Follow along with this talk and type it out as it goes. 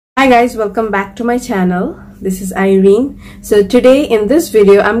Hi guys, welcome back to my channel. This is Irene. So today in this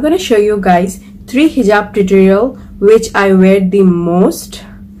video I'm going to show you guys 3 hijab tutorial which I wear the most.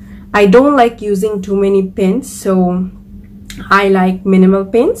 I don't like using too many pins, so I like minimal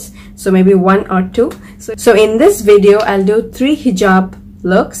pins, so maybe 1 or 2. So in this video I'll do 3 hijab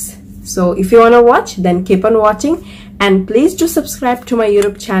looks. So if you want to watch, then keep on watching, and please do subscribe to my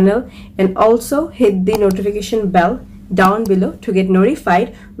YouTube channel and also hit the notification bell down below to get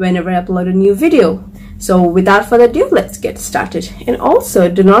notified whenever I upload a new video. So without further ado, let's get started. And also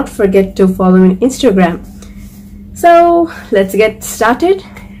do not forget to follow me on Instagram. So let's get started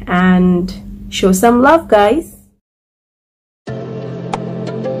and show some love, guys.